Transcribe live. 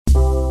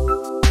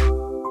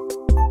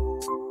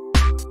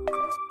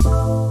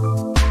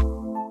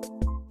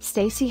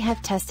STAYC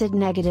have tested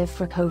negative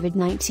for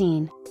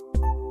COVID-19.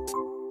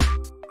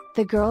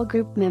 The girl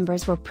group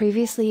members were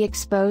previously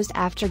exposed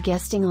after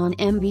guesting on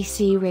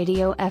MBC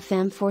Radio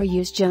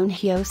FM4U's Jeon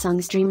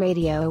Hyosung's Dream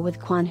Radio with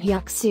Kwon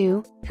Hyuk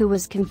Soo, who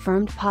was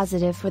confirmed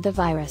positive for the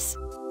virus.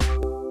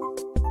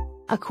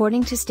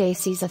 According to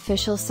STAYC's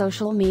official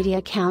social media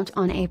account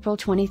on April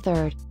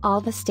 23,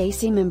 all the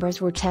STAYC members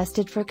were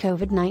tested for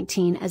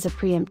COVID-19 as a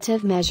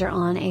preemptive measure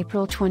on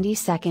April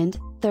 22,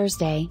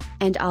 Thursday,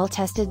 and all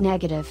tested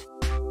negative.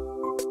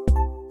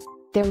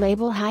 Their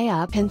label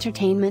HYUP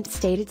Entertainment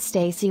stated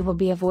STAYC will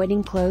be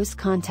avoiding close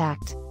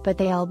contact, but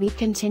they'll be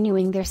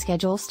continuing their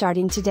schedule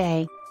starting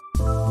today.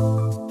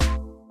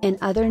 In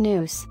other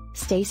news,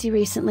 STAYC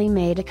recently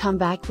made a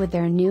comeback with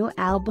their new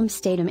album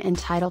STAYC and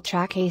title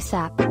track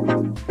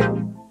ASAP.